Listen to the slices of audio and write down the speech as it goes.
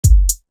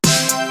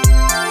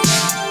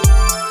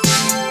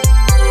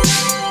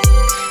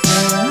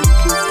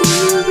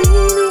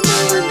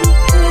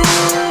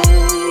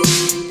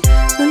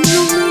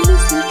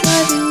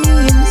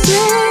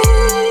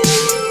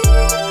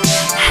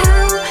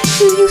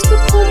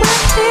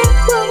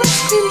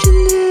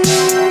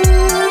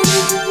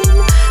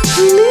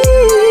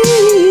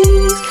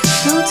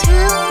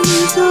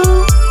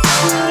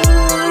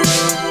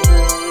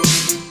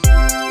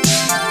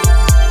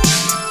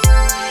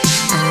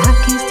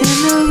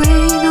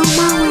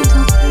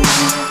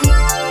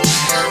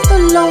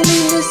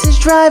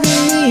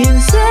driving me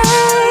insane.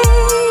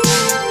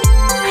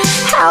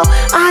 How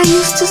I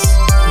used to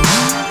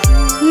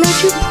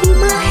let you pull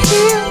my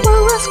hair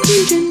while I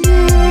screamed your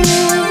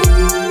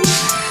name.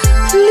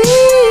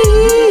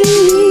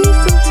 Please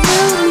don't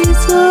tell me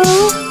it's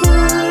over.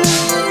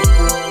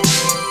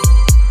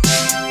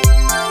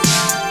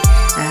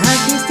 I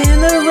can't stand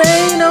the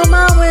rain on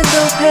my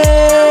window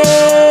pane.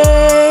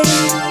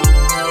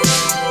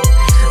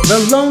 The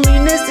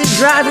loneliness is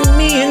driving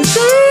me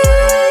insane.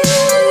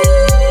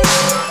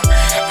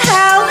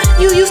 How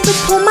you used to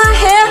pull my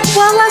hair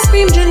while I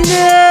screamed your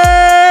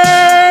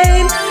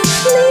name.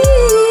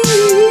 Please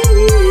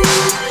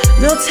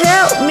don't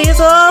tell me it's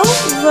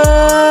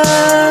over.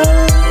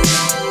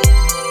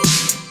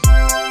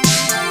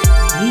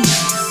 He's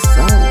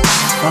so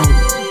phony.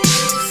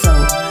 So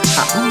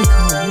I only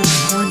call him when I'm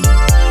horny.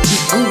 He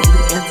only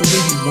answers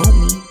when he want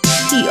me.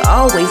 He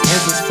always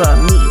answers for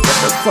me. What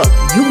the fuck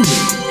you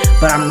mean?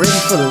 But I'm ready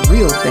for the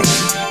real thing,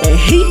 and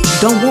he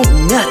don't want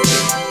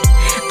nothing.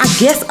 I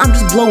guess I'm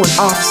just blowing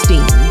off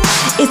steam.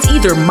 It's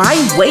either my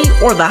way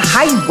or the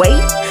highway.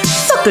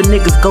 Sucker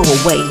niggas go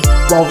away,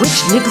 while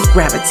rich niggas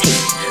gravitate.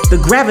 The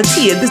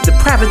gravity of this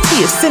depravity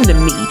is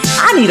sending me.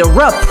 I need a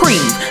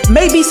reprieve,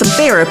 maybe some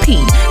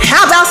therapy.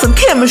 How about some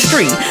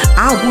chemistry?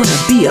 I wanna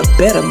be a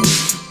better me.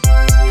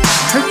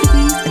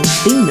 Hercules and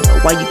Athena,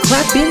 while you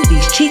clapping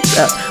these cheeks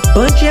up,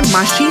 bunching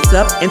my sheets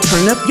up and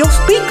turn up your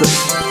speakers.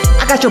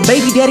 I got your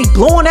baby daddy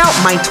blowing out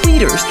my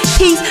tweeters.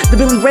 He's the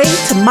Billy Ray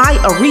to my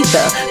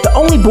Aretha. The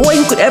only boy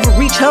who could ever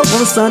reach her was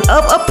the son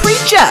of a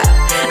preacher.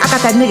 I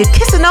got that nigga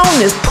kissing on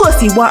this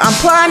pussy while I'm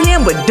plying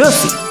him with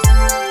Dussy.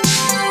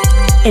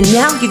 And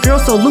now your girl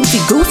so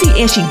loosey-goosey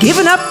and she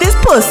giving up this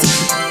pussy.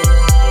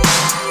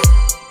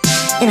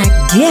 And I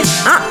guess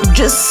I'm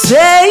just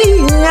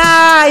saying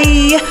I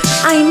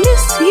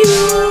miss you.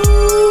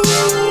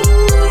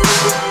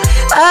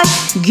 I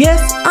guess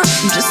I'm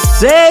just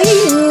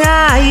saying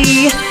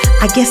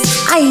I guess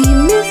I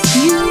miss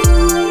you.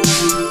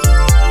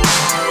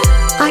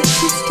 I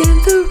can stand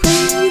the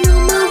rain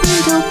on my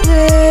window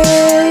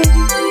pane.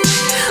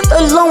 The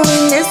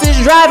loneliness is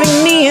driving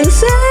me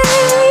insane.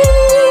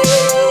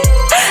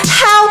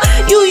 How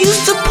you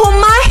used to pull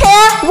my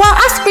hair while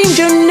I screamed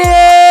your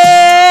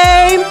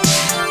name.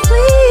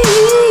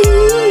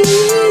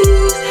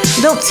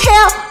 Please don't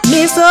tell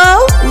me it's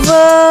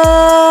over.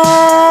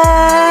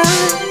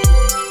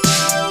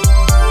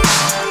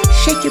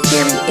 Shake your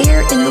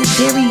derriere in those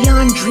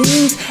Darien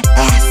dreams.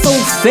 Ass so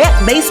fat,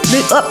 they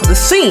split up the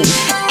scene.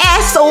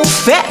 Ass so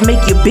fat,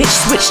 make your bitch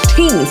switch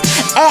teams.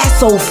 Ass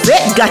so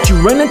fat, got you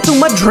running through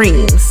my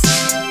dreams.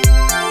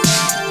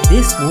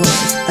 This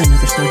was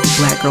another Snarky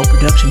Black Girl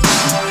production,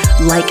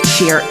 baby. Like,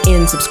 share,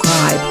 and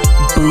subscribe,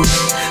 boo.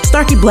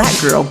 Snarky Black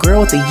Girl,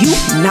 girl with a U,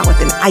 not with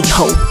an I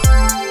hope.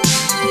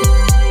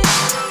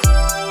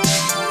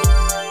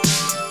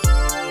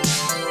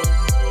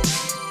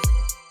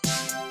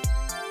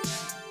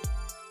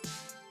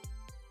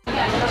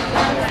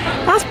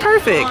 That's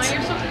perfect.